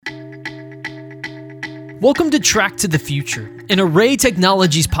Welcome to Track to the Future, an Array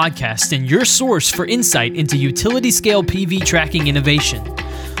Technologies podcast and your source for insight into utility-scale PV tracking innovation.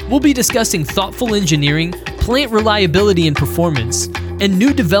 We'll be discussing thoughtful engineering, plant reliability and performance, and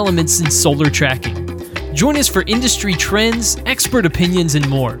new developments in solar tracking. Join us for industry trends, expert opinions, and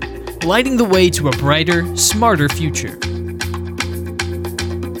more, lighting the way to a brighter, smarter future.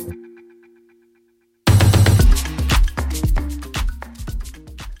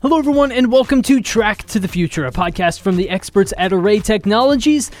 Hello, everyone, and welcome to Track to the Future, a podcast from the experts at Array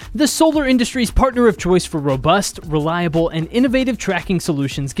Technologies, the solar industry's partner of choice for robust, reliable, and innovative tracking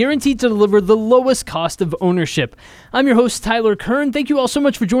solutions guaranteed to deliver the lowest cost of ownership. I'm your host, Tyler Kern. Thank you all so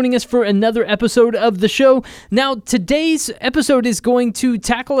much for joining us for another episode of the show. Now, today's episode is going to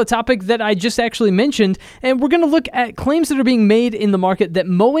tackle a topic that I just actually mentioned, and we're going to look at claims that are being made in the market that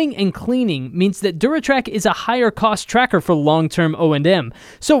mowing and cleaning means that DuraTrack is a higher cost tracker for long-term O&M.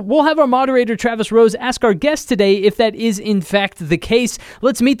 So we'll have our moderator, Travis Rose, ask our guest today if that is in fact the case.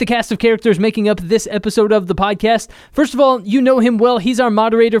 Let's meet the cast of characters making up this episode of the podcast. First of all, you know him well. He's our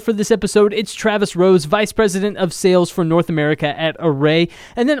moderator for this episode. It's Travis Rose, Vice President of Sales for North America at Array.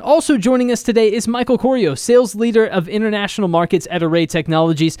 And then also joining us today is Michael Corio, Sales Leader of International Markets at Array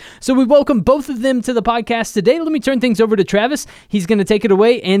Technologies. So we welcome both of them to the podcast today. Let me turn things over to Travis. He's going to take it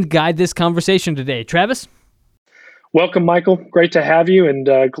away and guide this conversation today. Travis? Welcome, Michael. Great to have you, and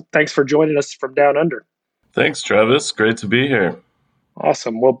thanks for joining us from down under. Thanks, Travis. Great to be here.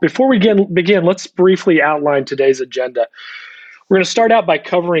 Awesome. Well, before we begin, let's briefly outline today's agenda. We're going to start out by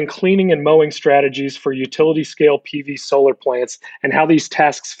covering cleaning and mowing strategies for utility-scale PV solar plants and how these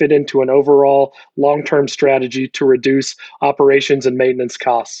tasks fit into an overall long-term strategy to reduce operations and maintenance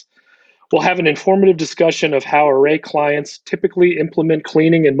costs. We'll have an informative discussion of how Array clients typically implement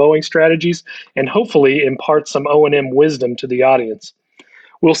cleaning and mowing strategies and hopefully impart some O&M wisdom to the audience.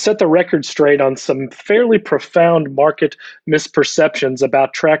 We'll set the record straight on some fairly profound market misperceptions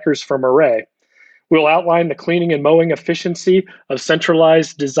about trackers from Array. We'll outline the cleaning and mowing efficiency of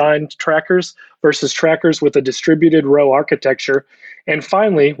centralized designed trackers versus trackers with a distributed row architecture. And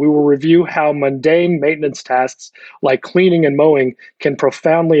finally, we will review how mundane maintenance tasks like cleaning and mowing can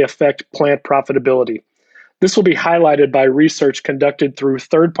profoundly affect plant profitability. This will be highlighted by research conducted through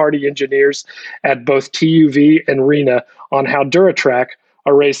third-party engineers at both TÜV and RENA on how DuraTrack,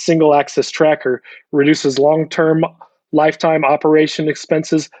 Array's single-axis tracker, reduces long-term lifetime operation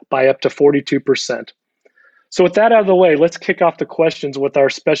expenses by up to 42%. So with that out of the way, let's kick off the questions with our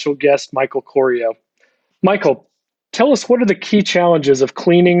special guest, Michael Corio. Michael, tell us, what are the key challenges of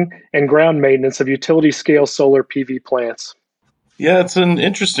cleaning and ground maintenance of utility-scale solar PV plants? Yeah, it's an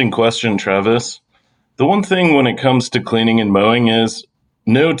interesting question, Travis. The one thing when it comes to cleaning and mowing is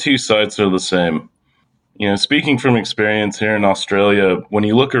no two sites are the same. Speaking from experience here in Australia, when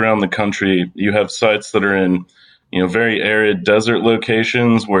you look around the country, you have sites that are in very arid desert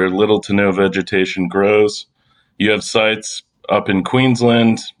locations where little to no vegetation grows. You have sites up in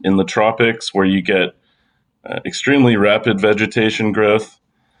Queensland in the tropics where you get extremely rapid vegetation growth.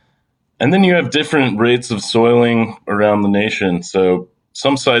 And then you have different rates of soiling around the nation. So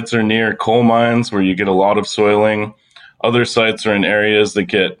some sites are near coal mines where you get a lot of soiling. Other sites are in areas that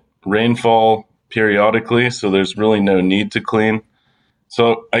get rainfall periodically, so there's really no need to clean.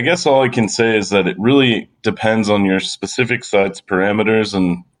 So I guess all I can say is that it really depends on your specific site's parameters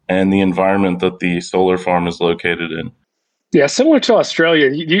and the environment that the solar farm is located in. Yeah, similar to Australia,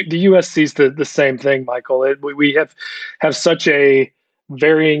 the U.S. sees the same thing, Michael. We have such a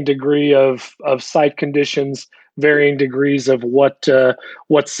varying degree of site conditions, varying degrees of what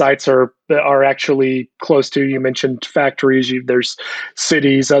sites are actually close to. You mentioned factories. There's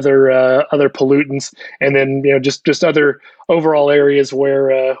cities, other pollutants, and then just other overall areas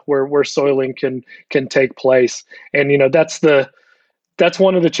where soiling can take place. And that's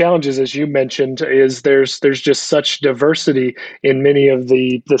one of the challenges, as you mentioned, is there's just such diversity in many of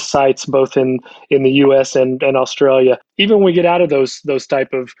the sites, both in the U.S. and Australia. Even when we get out of those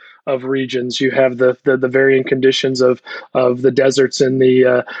type of regions, you have the varying conditions of the deserts in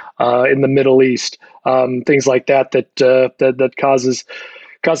the Middle East, things like that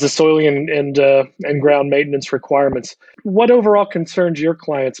causes soiling and ground maintenance requirements. What overall concerns your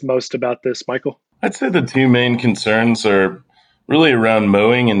clients most about this, Michael? I'd say the two main concerns are really around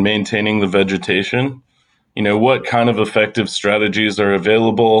mowing and maintaining the vegetation. What kind of effective strategies are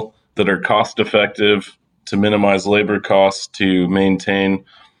available that are cost effective to minimize labor costs to maintain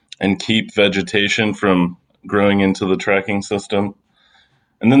and keep vegetation from growing into the tracking system.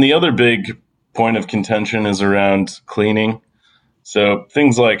 And then the other big point of contention is around cleaning. So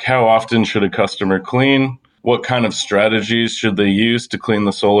things like, how often should a customer clean? What kind of strategies should they use to clean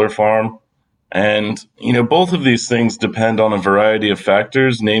the solar farm? And, both of these things depend on a variety of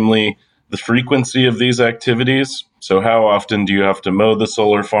factors, namely the frequency of these activities. So how often do you have to mow the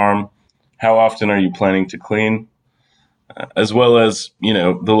solar farm? How often are you planning to clean? As well as,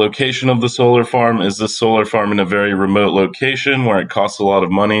 the location of the solar farm. Is this solar farm in a very remote location where it costs a lot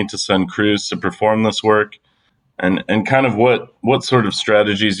of money to send crews to perform this work? And kind of what sort of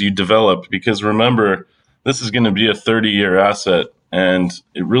strategies you develop, because remember, this is going to be a 30-year asset, and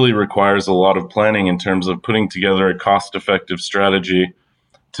it really requires a lot of planning in terms of putting together a cost-effective strategy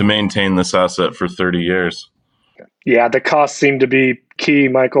to maintain this asset for 30 years. Yeah, the costs seem to be key,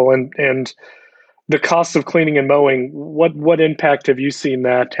 Michael, and the cost of cleaning and mowing. What impact have you seen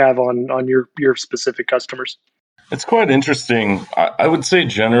that have on your specific customers? It's quite interesting. I would say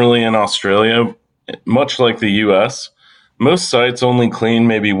generally in Australia, much like the US, most sites only clean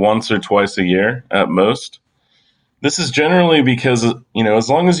maybe once or twice a year at most. This is generally because, as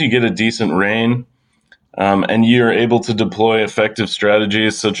long as you get a decent rain and you're able to deploy effective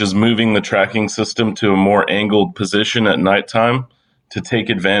strategies such as moving the tracking system to a more angled position at nighttime to take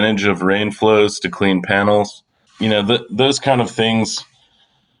advantage of rain flows to clean panels, those kind of things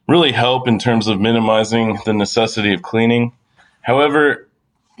really help in terms of minimizing the necessity of cleaning. However,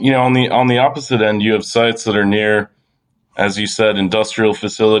 on the opposite end, you have sites that are near, as you said, industrial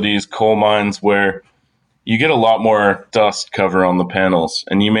facilities, coal mines, where you get a lot more dust cover on the panels,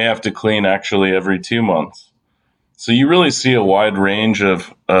 and you may have to clean actually every 2 months. So you really see a wide range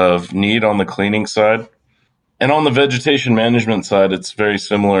of need on the cleaning side. And on the vegetation management side, it's very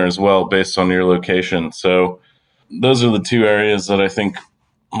similar as well based on your location. So those are the two areas that I think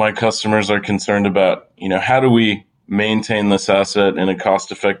my customers are concerned about. How do we maintain this asset in a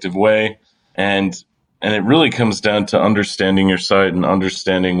cost-effective way? And it really comes down to understanding your site and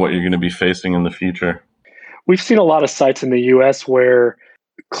understanding what you're going to be facing in the future. We've seen a lot of sites in the U.S. where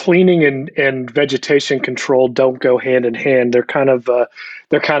cleaning and vegetation control don't go hand in hand. They're kind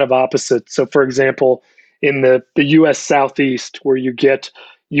of opposite. So, for example, in the U.S. Southeast, where you get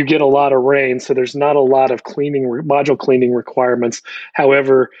a lot of rain, so there's not a lot of module cleaning requirements.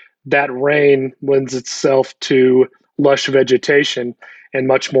 However, that rain lends itself to lush vegetation and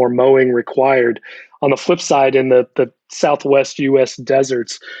much more mowing required. On the flip side, in the Southwest U.S.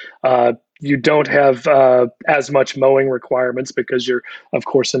 deserts, you don't have as much mowing requirements because you're, of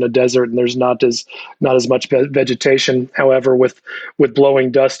course, in a desert and there's not as much vegetation. However, with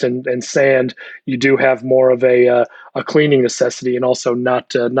blowing dust and sand, you do have more of a cleaning necessity, and also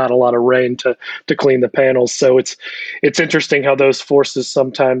not a lot of rain to clean the panels. So it's interesting how those forces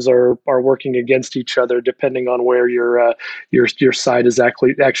sometimes are working against each other depending on where your site is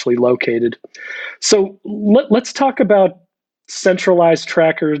actually located. So let's talk about centralized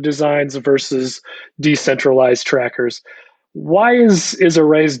tracker designs versus decentralized trackers. Why is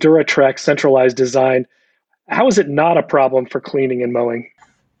Array's DuraTrack centralized design? How is it not a problem for cleaning and mowing?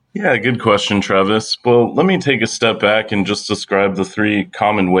 Yeah, good question, Travis. Well, let me take a step back and just describe the three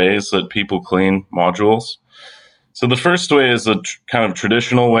common ways that people clean modules. So the first way is a kind of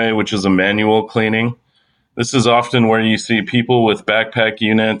traditional way, which is a manual cleaning. This is often where you see people with backpack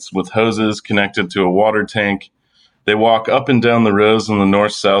units with hoses connected to a water tank. They walk up and down the rows in the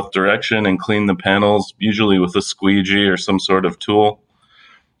north-south direction and clean the panels, usually with a squeegee or some sort of tool.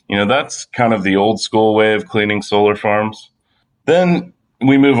 That's kind of the old school way of cleaning solar farms. Then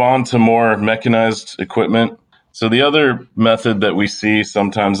we move on to more mechanized equipment. So the other method that we see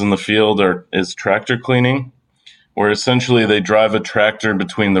sometimes in the field is tractor cleaning, where essentially they drive a tractor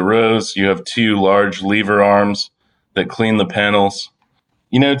between the rows. You have two large lever arms that clean the panels.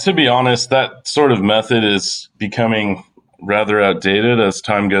 To be honest, that sort of method is becoming rather outdated as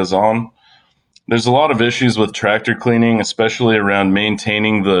time goes on. There's a lot of issues with tractor cleaning, especially around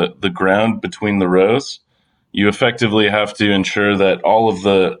maintaining the ground between the rows. You effectively have to ensure that all of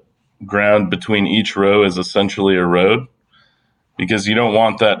the ground between each row is essentially a road, because you don't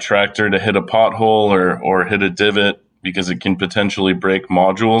want that tractor to hit a pothole or hit a divot, because it can potentially break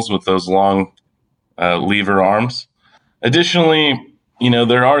modules with those long lever arms. Additionally,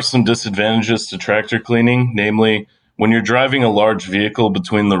 there are some disadvantages to tractor cleaning, namely, when you're driving a large vehicle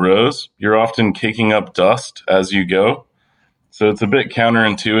between the rows, you're often kicking up dust as you go. So it's a bit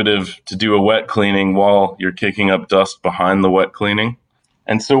counterintuitive to do a wet cleaning while you're kicking up dust behind the wet cleaning.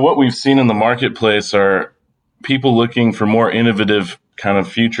 And so what we've seen in the marketplace are people looking for more innovative kind of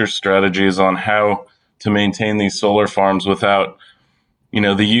future strategies on how to maintain these solar farms without,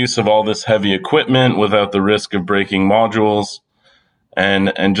 the use of all this heavy equipment, without the risk of breaking modules,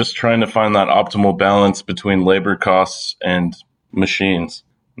 and just trying to find that optimal balance between labor costs and machines.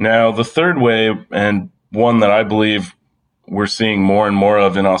 Now, the third way, and one that I believe we're seeing more and more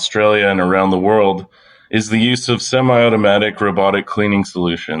of in Australia and around the world is the use of semi-automatic robotic cleaning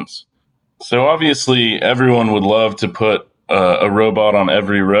solutions. So obviously, everyone would love to put a robot on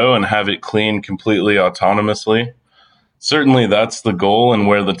every row and have it clean completely autonomously. Certainly, that's the goal and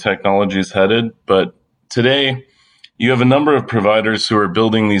where the technology is headed. But today, you have a number of providers who are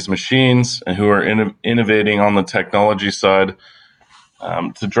building these machines and who are innovating on the technology side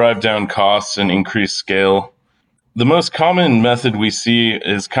to drive down costs and increase scale. The most common method we see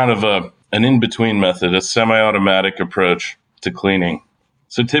is kind of an in-between method, a semi-automatic approach to cleaning.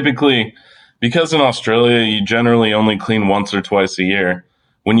 So typically, because in Australia, you generally only clean once or twice a year,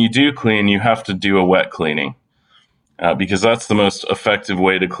 when you do clean, you have to do a wet cleaning because that's the most effective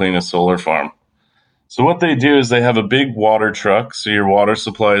way to clean a solar farm. So what they do is they have a big water truck, so your water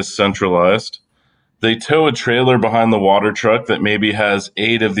supply is centralized. They tow a trailer behind the water truck that maybe has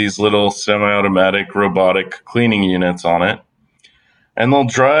 8 of these little semi-automatic robotic cleaning units on it. And they'll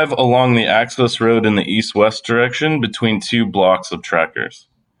drive along the access road in the east-west direction between 2 blocks of trackers.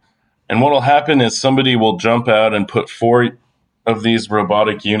 And what will happen is somebody will jump out and put 4 of these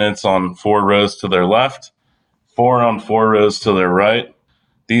robotic units on 4 rows to their left, 4 on 4 rows to their right.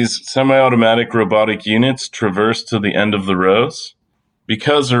 These semi-automatic robotic units traverse to the end of the rows.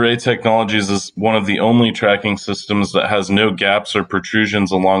 Because Array Technologies is one of the only tracking systems that has no gaps or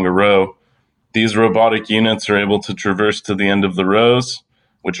protrusions along a row, these robotic units are able to traverse to the end of the rows,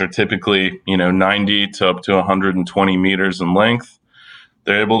 which are typically, 90 to up to 120 meters in length.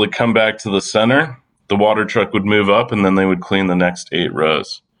 They're able to come back to the center. The water truck would move up, and then they would clean the next 8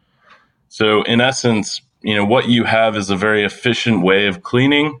 rows. So in essence, what you have is a very efficient way of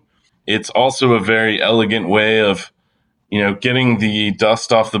cleaning. It's also a very elegant way of, getting the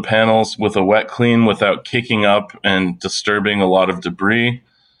dust off the panels with a wet clean without kicking up and disturbing a lot of debris.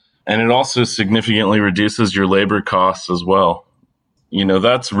 And it also significantly reduces your labor costs as well.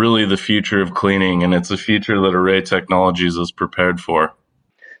 That's really the future of cleaning, and it's a future that Array Technologies is prepared for.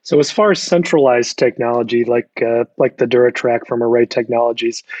 So as far as centralized technology, like the DuraTrack from Array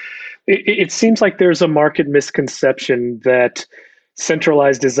Technologies, it seems like there's a market misconception that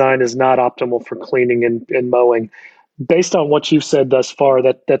centralized design is not optimal for cleaning and mowing. Based on what you've said thus far,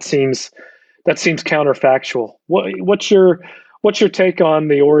 that seems counterfactual. What's your take on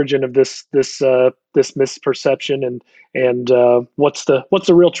the origin of this misperception, and what's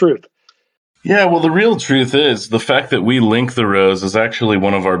the real truth? Yeah, well, the real truth is the fact that we link the rows is actually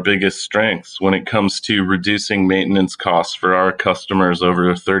one of our biggest strengths when it comes to reducing maintenance costs for our customers over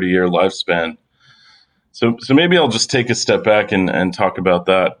a 30-year lifespan. So maybe I'll just take a step back and talk about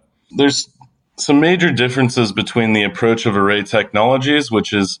that. There's some major differences between the approach of Array Technologies,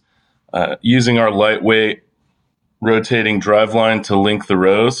 which is using our lightweight rotating driveline to link the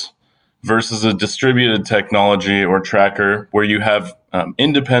rows, versus a distributed technology or tracker where you have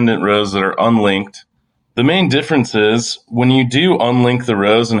independent rows that are unlinked. The main difference is when you do unlink the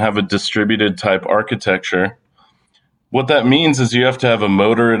rows and have a distributed type architecture, what that means is you have to have a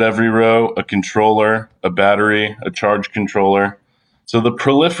motor at every row, a controller, a battery, a charge controller. So the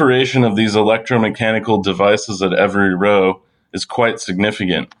proliferation of these electromechanical devices at every row is quite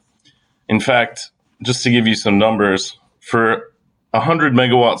significant. In fact, just to give you some numbers, for a 100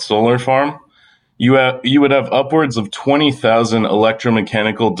 megawatt solar farm, you would have upwards of 20,000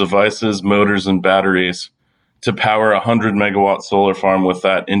 electromechanical devices, motors, and batteries to power a 100 megawatt solar farm with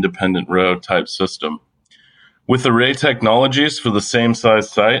that independent row type system. With Array Technologies, for the same size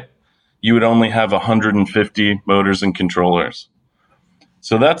site, you would only have 150 motors and controllers.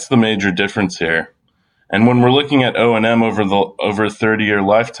 So that's the major difference here. And when we're looking at O&M over a 30-year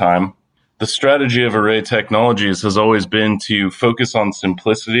lifetime, the strategy of Array Technologies has always been to focus on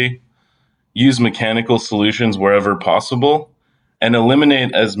simplicity, use mechanical solutions wherever possible, and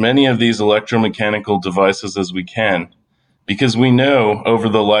eliminate as many of these electromechanical devices as we can, because we know over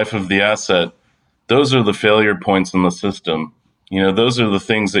the life of the asset, those are the failure points in the system. Those are the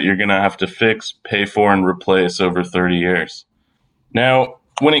things that you're going to have to fix, pay for, and replace over 30 years. Now,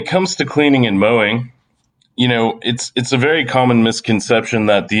 when it comes to cleaning and mowing, it's a very common misconception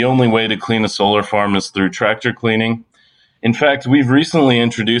that the only way to clean a solar farm is through tractor cleaning. In fact, we've recently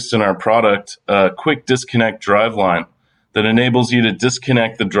introduced in our product a quick disconnect driveline that enables you to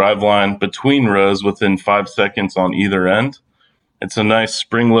disconnect the driveline between rows within 5 seconds on either end. It's a nice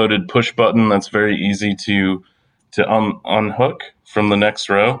spring-loaded push button that's very easy to unhook from the next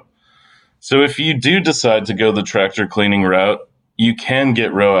row. So if you do decide to go the tractor cleaning route, you can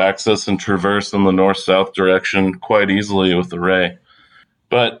get row access and traverse in the north-south direction quite easily with Array.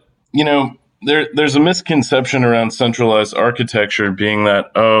 But, there's a misconception around centralized architecture being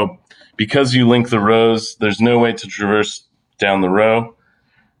that, because you link the rows, there's no way to traverse down the row.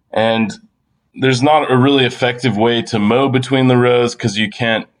 And there's not a really effective way to mow between the rows because you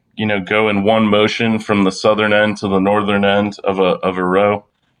can't, go in one motion from the southern end to the northern end of a row.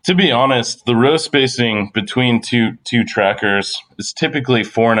 To be honest, the row spacing between two trackers is typically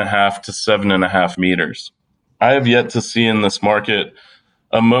 4.5 to 7.5 meters. I have yet to see in this market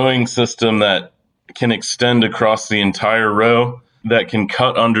a mowing system that can extend across the entire row, that can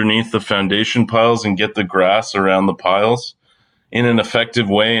cut underneath the foundation piles and get the grass around the piles in an effective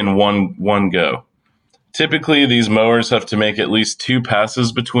way in one go. Typically, these mowers have to make at least 2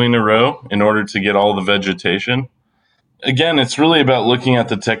 passes between a row in order to get all the vegetation. Again, it's really about looking at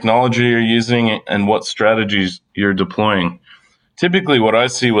the technology you're using and what strategies you're deploying. Typically, what I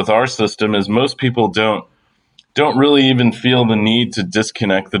see with our system is most people don't really even feel the need to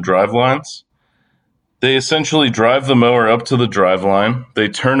disconnect the drive lines. They essentially drive the mower up to the drive line, they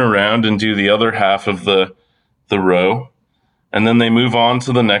turn around and do the other half of the row, and then they move on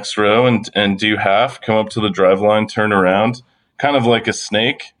to the next row and do half, come up to the drive line, turn around, kind of like a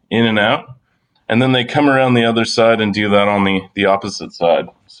snake, in and out. And then they come around the other side and do that on the opposite side.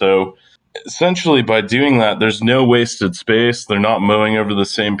 So essentially by doing that, there's no wasted space. They're not mowing over the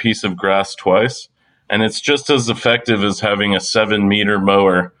same piece of grass twice. And it's just as effective as having a 7-meter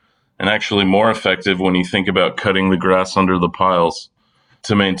mower, and actually more effective when you think about cutting the grass under the piles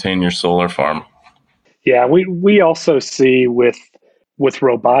to maintain your solar farm. Yeah, we also see with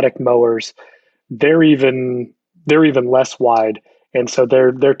robotic mowers, they're even less wide, and so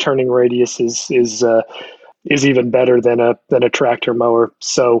their turning radius is even better than a tractor mower.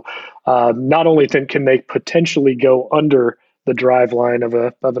 So not only can they potentially go under the drive line of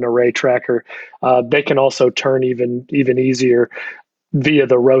an array tracker, they can also turn even easier via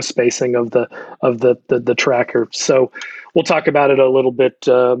the row spacing of the tracker. So we'll talk about it a little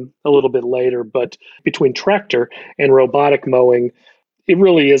bit later. But between tractor and robotic mowing, it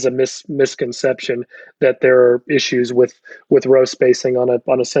really is a misconception that there are issues with row spacing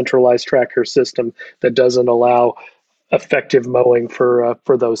on a centralized tracker system that doesn't allow effective mowing for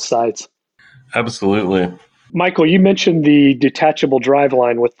those sites. Absolutely. Michael, you mentioned the detachable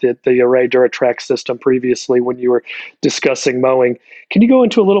driveline with the Array DuraTrack system previously when you were discussing mowing. Can you go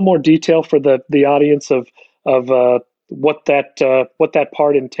into a little more detail for the audience of what that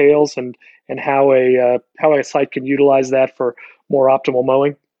part entails and how a site can utilize that for more optimal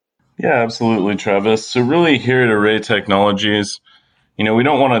mowing? Yeah, absolutely, Travis. So really here at Array Technologies, we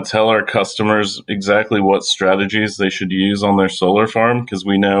don't want to tell our customers exactly what strategies they should use on their solar farm because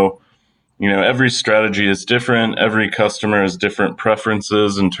we know every strategy is different. Every customer has different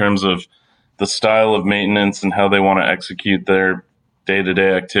preferences in terms of the style of maintenance and how they want to execute their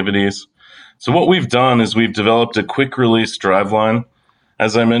day-to-day activities. So what we've done is we've developed a quick release driveline.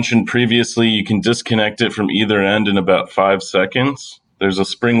 As I mentioned previously, you can disconnect it from either end in about 5 seconds. There's a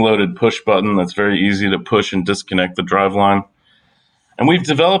spring-loaded push button that's very easy to push and disconnect the driveline. And we've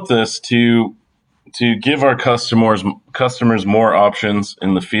developed this to give our customers more options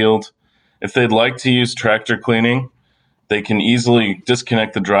in the field. If they'd like to use tractor cleaning, they can easily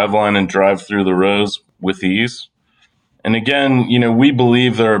disconnect the driveline and drive through the rows with ease. And again, we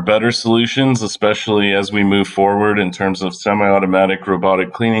believe there are better solutions, especially as we move forward in terms of semi-automatic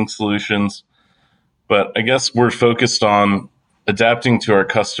robotic cleaning solutions. But I guess we're focused on adapting to our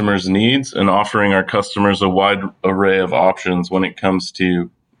customers' needs and offering our customers a wide array of options when it comes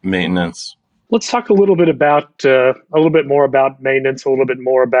to maintenance. Let's talk a little bit more about maintenance, a little bit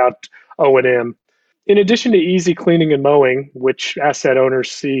more about O&M. In addition to easy cleaning and mowing, which asset owners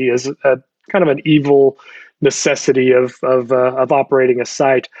see as a kind of an evil necessity of operating a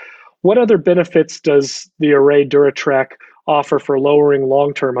site, what other benefits does the Array DuraTrack offer for lowering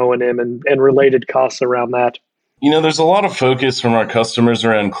long-term O&M and related costs around that? There's a lot of focus from our customers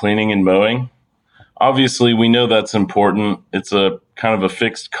around cleaning and mowing. Obviously, we know that's important. It's a kind of a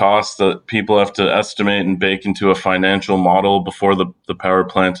fixed cost that people have to estimate and bake into a financial model before the power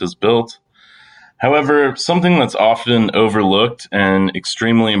plant is built. However, something that's often overlooked and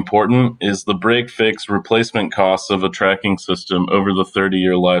extremely important is the break-fix replacement costs of a tracking system over the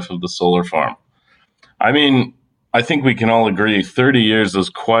 30-year life of the solar farm. I mean, I think we can all agree 30 years is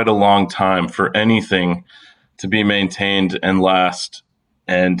quite a long time for anything to be maintained and last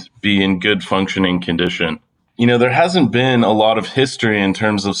and be in good functioning condition. There hasn't been a lot of history in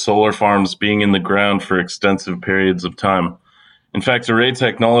terms of solar farms being in the ground for extensive periods of time. In fact, Array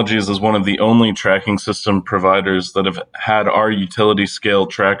Technologies is one of the only tracking system providers that have had our utility scale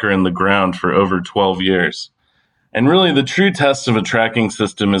tracker in the ground for over 12 years. And really, the true test of a tracking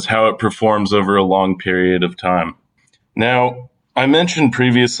system is how it performs over a long period of time. Now, I mentioned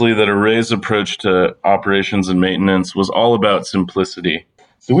previously that Array's approach to operations and maintenance was all about simplicity.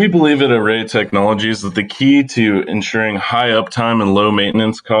 So we believe at Array Technologies that the key to ensuring high uptime and low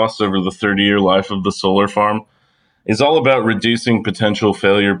maintenance costs over the 30-year life of the solar farm is all about reducing potential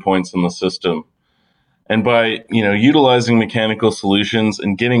failure points in the system. And by, utilizing mechanical solutions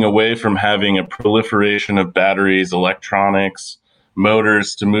and getting away from having a proliferation of batteries, electronics,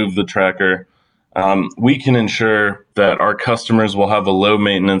 motors to move the tracker, we can ensure that our customers will have a low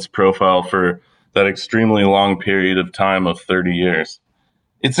maintenance profile for that extremely long period of time of 30 years.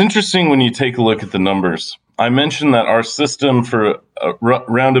 It's interesting when you take a look at the numbers. I mentioned that our system for a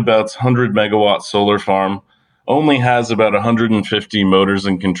roundabouts 100 megawatt solar farm only has about 150 motors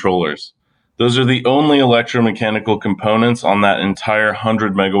and controllers. Those are the only electromechanical components on that entire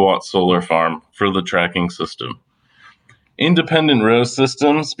 100 megawatt solar farm for the tracking system. Independent row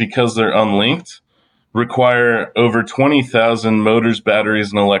systems, because they're unlinked, require over 20,000 motors,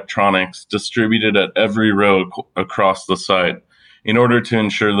 batteries, and electronics distributed at every row across the site in order to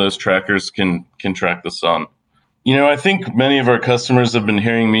ensure those trackers can track the sun. I think many of our customers have been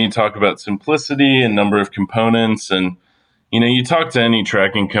hearing me talk about simplicity and number of components. And, you talk to any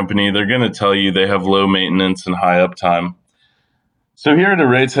tracking company, they're going to tell you they have low maintenance and high uptime. So here at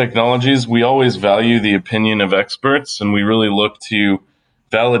Array Technologies, we always value the opinion of experts, and we really look to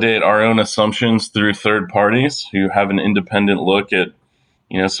validate our own assumptions through third parties who have an independent look at,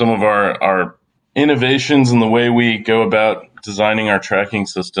 some of our innovations in the way we go about designing our tracking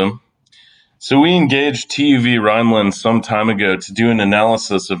system. So we engaged TÜV Rheinland some time ago to do an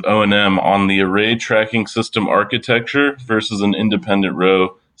analysis of O&M on the Array tracking system architecture versus an independent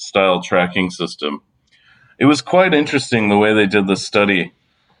row style tracking system. It was quite interesting the way they did this study.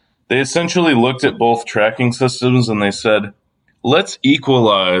 They essentially looked at both tracking systems and they said, let's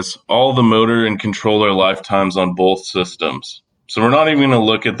equalize all the motor and controller lifetimes on both systems. So we're not even going to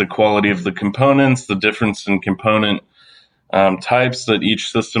look at the quality of the components, the difference in component types that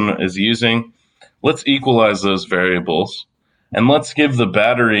each system is using. Let's equalize those variables, and let's give the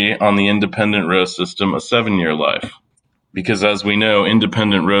battery on the independent row system a 7-year life. Because as we know,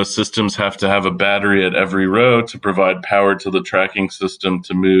 independent row systems have to have a battery at every row to provide power to the tracking system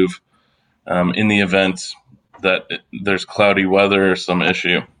to move in the event that there's cloudy weather or some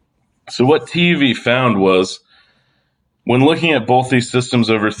issue. So what TÜV found was, when looking at both these systems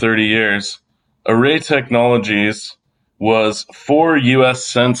over 30 years, Array Technologies was 4 US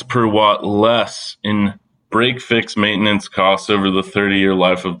cents per watt less in break-fix maintenance costs over the 30-year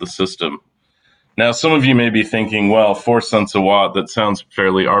life of the system. Now, some of you may be thinking, well, 4 cents a watt, that sounds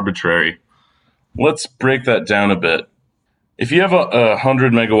fairly arbitrary. Let's break that down a bit. If you have a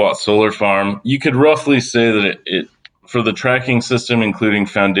 100 megawatt solar farm, you could roughly say that it for the tracking system, including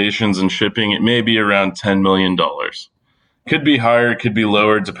foundations and shipping, it may be around $10 million. Could be higher, could be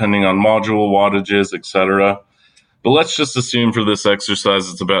lower, depending on module wattages, etc. But let's just assume for this exercise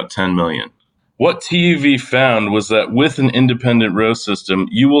it's about 10 million. What TÜV found was that with an independent row system,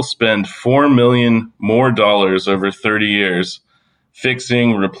 you will spend $4 million more over 30 years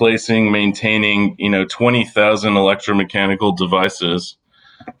fixing, replacing, maintaining, 20,000 electromechanical devices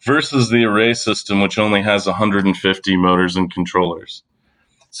versus the Array system, which only has 150 motors and controllers.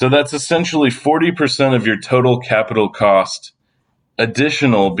 So that's essentially 40% of your total capital cost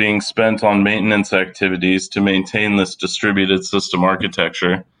additional being spent on maintenance activities to maintain this distributed system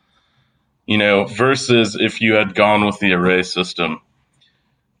architecture, versus if you had gone with the Array system.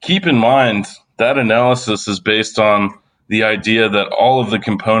 Keep in mind that analysis is based on the idea that all of the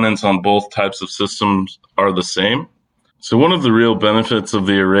components on both types of systems are the same. So one of the real benefits of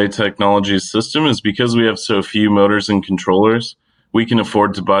the Array Technologies system is because we have so few motors and controllers, we can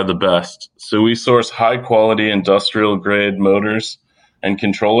afford to buy the best. So we source high quality industrial grade motors and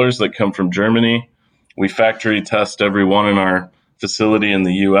controllers that come from Germany. We factory test every one in our facility in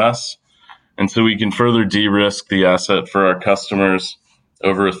the US. And so we can further de-risk the asset for our customers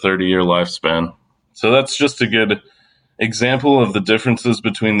over a 30-year lifespan. So that's just a good example of the differences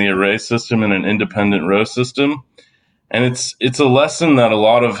between the Array system and an independent row system. And it's a lesson that a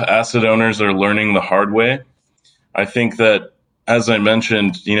lot of asset owners are learning the hard way. I think that, as I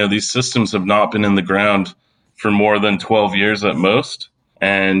mentioned, these systems have not been in the ground for more than 12 years at most.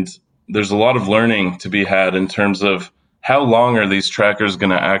 And there's a lot of learning to be had in terms of how long are these trackers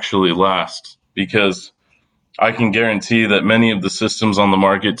going to actually last? Because I can guarantee that many of the systems on the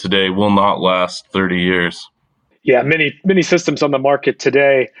market today will not last 30 years. Yeah, many systems on the market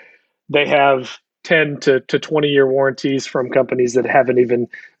today, they have 10 to 20-year warranties from companies that haven't even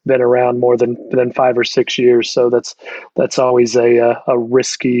been around more than 5 or 6 years. So that's always a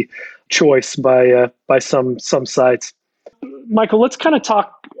risky choice by some sites. Michael, let's kind of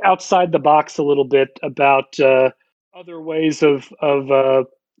talk outside the box a little bit about other ways of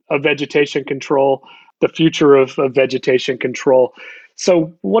vegetation control, the future of vegetation control.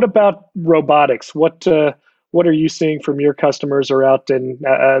 So, what about robotics? What are you seeing from your customers or out in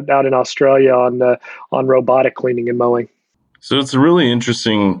Australia on robotic cleaning and mowing? So it's a really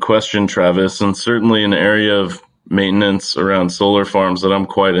interesting question, Travis, and certainly an area of maintenance around solar farms that I'm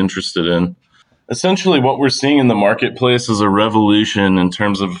quite interested in. Essentially, what we're seeing in the marketplace is a revolution in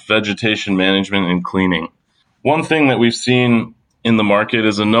terms of vegetation management and cleaning. One thing that we've seen in the market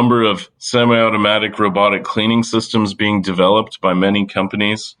is a number of semi-automatic robotic cleaning systems being developed by many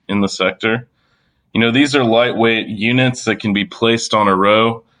companies in the sector. These are lightweight units that can be placed on a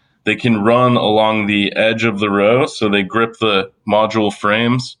row. They can run along the edge of the row, so they grip the module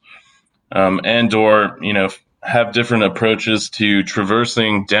frames, or have different approaches to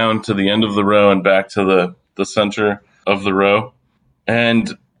traversing down to the end of the row and back to the center of the row.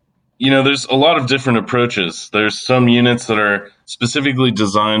 And there's a lot of different approaches. There's some units that are specifically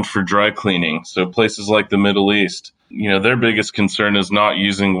designed for dry cleaning. So places like the Middle East, their biggest concern is not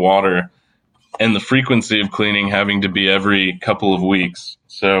using water and the frequency of cleaning having to be every couple of weeks.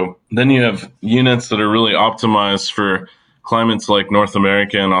 So then you have units that are really optimized for climates like North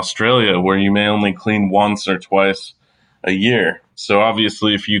America and Australia, where you may only clean once or twice a year. So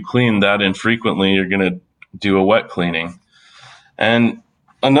obviously, if you clean that infrequently, you're going to do a wet cleaning. And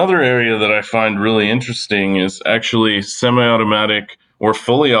another area that I find really interesting is actually semi-automatic or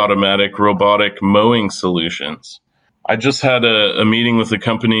fully automatic robotic mowing solutions. I just had a meeting with a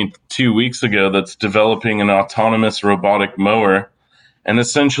company 2 weeks ago that's developing an autonomous robotic mower and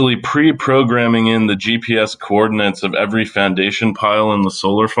essentially pre-programming in the GPS coordinates of every foundation pile in the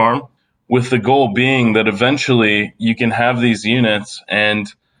solar farm, with the goal being that eventually you can have these units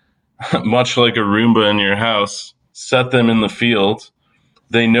and, much like a Roomba in your house, set them in the field.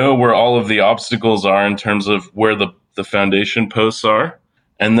 They know where all of the obstacles are in terms of where the foundation posts are,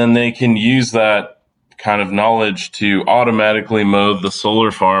 and then they can use that kind of knowledge to automatically mow the solar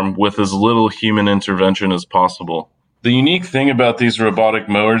farm with as little human intervention as possible. The unique thing about these robotic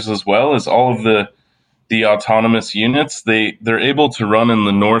mowers as well is all of the autonomous units, they're able to run in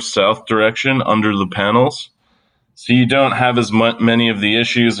the north-south direction under the panels. So you don't have as many of the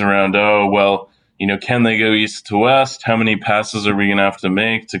issues around, can they go east to west? How many passes are we going to have to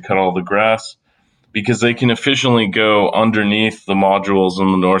make to cut all the grass? Because they can efficiently go underneath the modules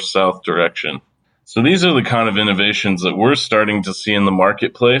in the north-south direction. So these are the kind of innovations that we're starting to see in the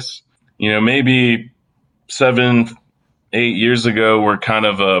marketplace. Maybe 7-8 years ago were kind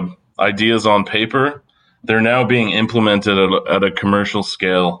of ideas on paper. They're now being implemented at a commercial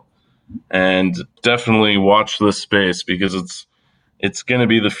scale. And definitely watch this space because it's going to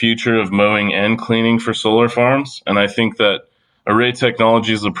be the future of mowing and cleaning for solar farms. And I think that Array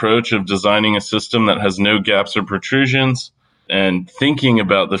Technologies' approach of designing a system that has no gaps or protrusions and thinking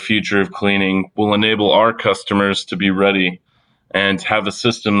about the future of cleaning will enable our customers to be ready and have a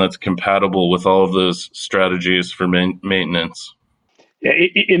system that's compatible with all of those strategies for maintenance. Yeah,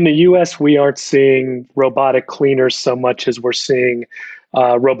 in the US, we aren't seeing robotic cleaners so much as we're seeing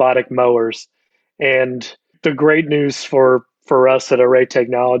robotic mowers. And the great news for us at Array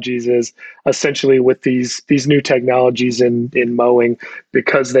Technologies is essentially with these new technologies in mowing,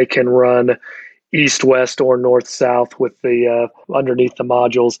 because they can run east, west, or north, south with the underneath the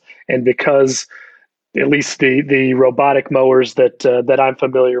modules, and because at least the robotic mowers that I'm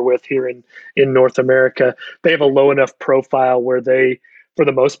familiar with here in North America, they have a low enough profile where they, for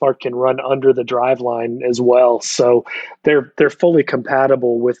the most part, can run under the driveline as well. So they're fully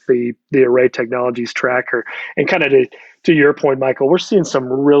compatible with the Array Technologies tracker. And kind of to your point, Michael, we're seeing some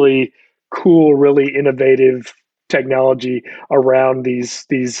really cool, really innovative technology around these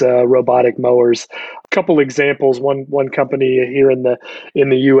robotic mowers. A couple examples. One company here in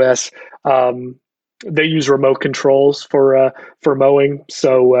the U.S. They use remote controls for mowing.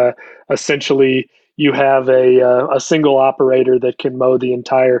 So essentially, you have a single operator that can mow the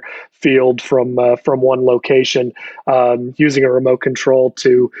entire field from one location, using a remote control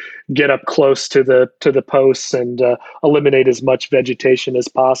to get up close to the posts and eliminate as much vegetation as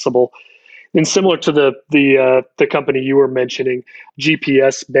possible. And similar to the company you were mentioning,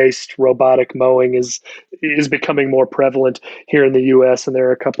 GPS-based robotic mowing is becoming more prevalent here in the U.S. And there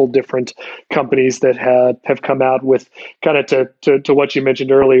are a couple different companies that have come out with kind of to what you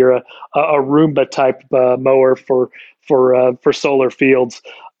mentioned earlier, a Roomba type mower for solar fields.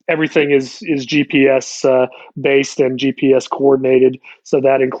 Everything is GPS based and GPS coordinated, so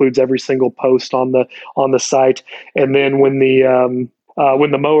that includes every single post on the site. And then when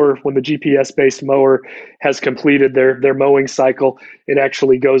when the GPS-based mower has completed their mowing cycle, it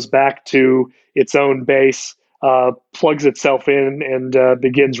actually goes back to its own base, plugs itself in, and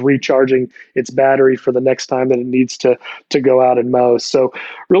begins recharging its battery for the next time that it needs to go out and mow. So,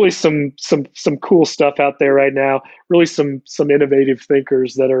 really, some cool stuff out there right now. Really, some innovative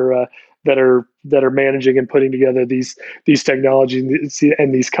thinkers that are managing and putting together these technologies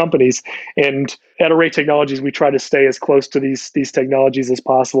and these companies. And at Array Technologies, we try to stay as close to these technologies as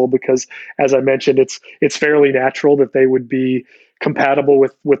possible because, as I mentioned, it's fairly natural that they would be compatible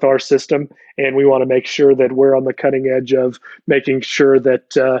with our system, and we want to make sure that we're on the cutting edge of making sure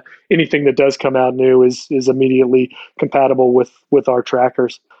that anything that does come out new is immediately compatible with our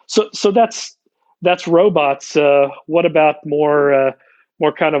trackers. So that's robots. What about more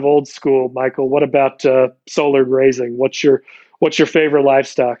kind of old school, Michael? What about solar grazing? What's your favorite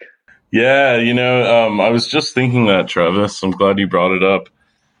livestock? Yeah, I was just thinking that, Travis. I'm glad you brought it up.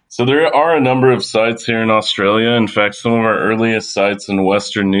 So there are a number of sites here in Australia. In fact, some of our earliest sites in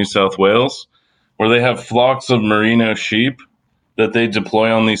Western New South Wales, where they have flocks of merino sheep that they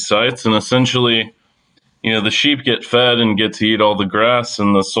deploy on these sites. And essentially, the sheep get fed and get to eat all the grass,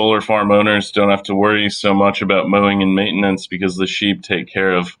 and the solar farm owners don't have to worry so much about mowing and maintenance because the sheep take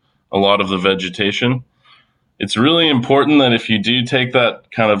care of a lot of the vegetation. It's really important that if you do take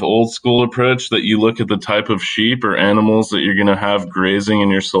that kind of old school approach, that you look at the type of sheep or animals that you're going to have grazing in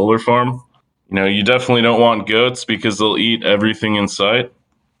your solar farm. You definitely don't want goats because they'll eat everything in sight,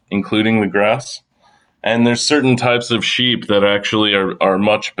 including the grass. And there's certain types of sheep that actually are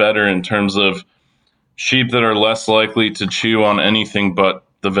much better in terms of sheep that are less likely to chew on anything but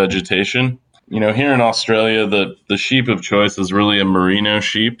the vegetation. Here in Australia, the sheep of choice is really a merino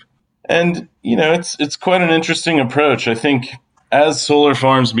sheep. And, it's quite an interesting approach. I think as solar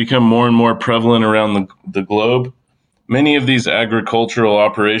farms become more and more prevalent around the globe, many of these agricultural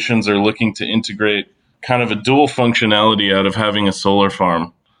operations are looking to integrate kind of a dual functionality out of having a solar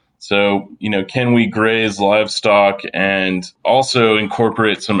farm. So, can we graze livestock and also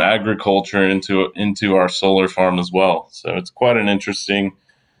incorporate some agriculture into our solar farm as well? So it's quite an interesting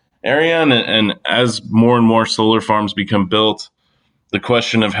area. And as more and more solar farms become built, the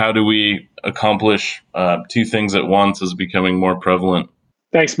question of how do we accomplish two things at once is becoming more prevalent.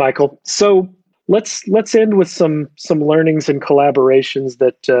 Thanks, Michael. So let's end with some learnings and collaborations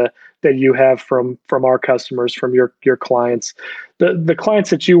that you have from our customers, from your clients, the clients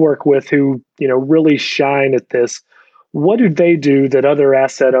that you work with who really shine at this. What do they do that other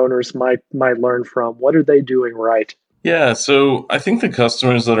asset owners might learn from? What are they doing right? Yeah, so I think the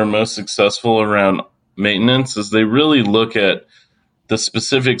customers that are most successful around maintenance is they really look at the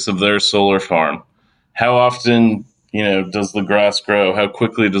specifics of their solar farm. How often, does the grass grow? How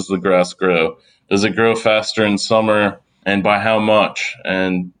quickly does the grass grow? Does it grow faster in summer, and by how much?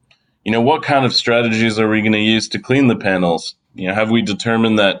 And, what kind of strategies are we going to use to clean the panels? Have we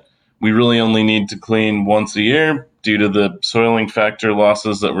determined that we really only need to clean once a year due to the soiling factor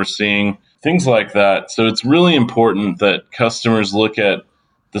losses that we're seeing? Things like that. So it's really important that customers look at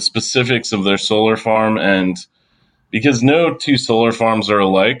the specifics of their solar farm, and because no two solar farms are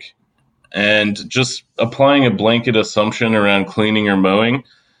alike, and just applying a blanket assumption around cleaning or mowing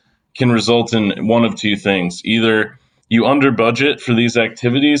can result in one of two things. Either you under budget for these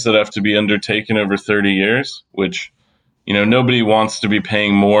activities that have to be undertaken over 30 years, which, nobody wants to be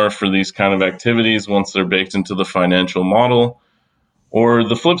paying more for these kind of activities once they're baked into the financial model. Or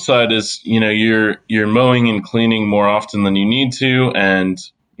the flip side is, you're mowing and cleaning more often than you need to, and,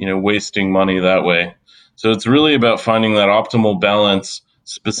 wasting money that way. So it's really about finding that optimal balance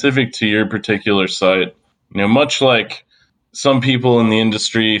specific to your particular site. Much like some people in the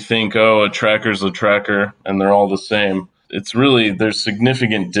industry think, a tracker's a tracker and they're all the same. It's really, there's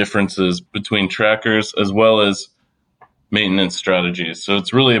significant differences between trackers as well as maintenance strategies. So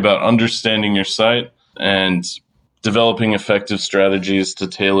it's really about understanding your site and developing effective strategies to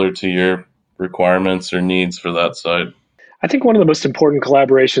tailor to your requirements or needs for that site. I think one of the most important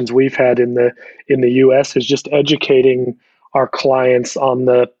collaborations we've had in the US is just educating our clients on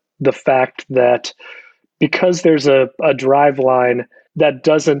the fact that because there's a drive line that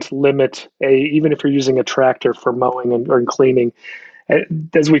doesn't limit even if you're using a tractor for mowing or cleaning,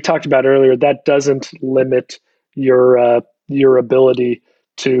 as we talked about earlier, that doesn't limit your ability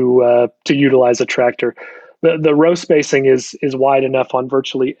to utilize a tractor. The row spacing is wide enough on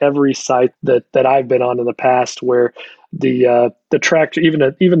virtually every site that I've been on in the past, where the tractor,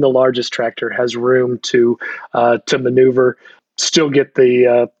 even the largest tractor, has room to maneuver, still get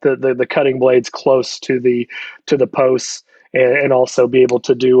the cutting blades close to the posts, and also be able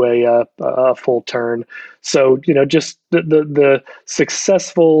to do a full turn. So, just the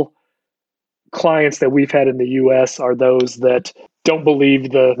successful clients that we've had in the U.S. are those that don't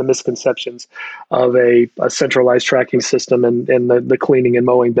believe the misconceptions of a centralized tracking system and the cleaning and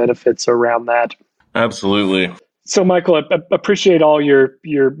mowing benefits around that. Absolutely. So, Michael, I appreciate all your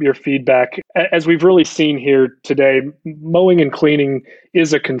feedback. As we've really seen here today, mowing and cleaning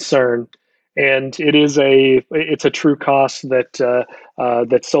is a concern, and it's a true cost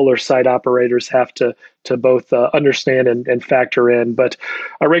that solar site operators have to both understand and factor in. But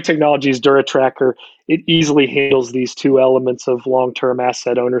Array Technologies DuraTracker, it easily handles these two elements of long-term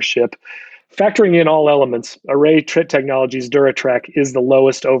asset ownership. Factoring in all elements, Array Technologies DuraTrack is the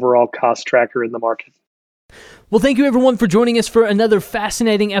lowest overall cost tracker in the market. Well, thank you everyone for joining us for another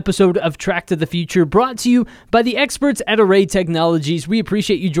fascinating episode of Track to the Future, brought to you by the experts at Array Technologies. We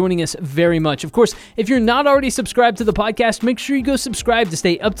appreciate you joining us very much. Of course, if you're not already subscribed to the podcast, make sure you go subscribe to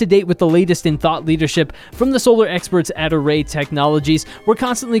stay up to date with the latest in thought leadership from the solar experts at Array Technologies. We're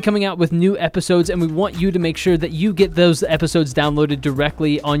constantly coming out with new episodes, and we want you to make sure that you get those episodes downloaded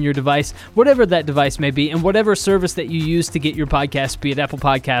directly on your device, whatever that device may be, and whatever service that you use to get your podcast, be it Apple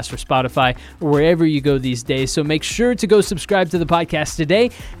Podcasts or Spotify or wherever you go these days. So make sure to go subscribe to the podcast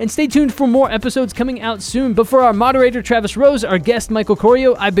today and stay tuned for more episodes coming out soon. But for our moderator, Travis Rose, our guest, Michael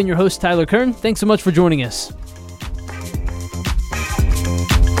Corio, I've been your host, Tyler Kern. Thanks so much for joining us.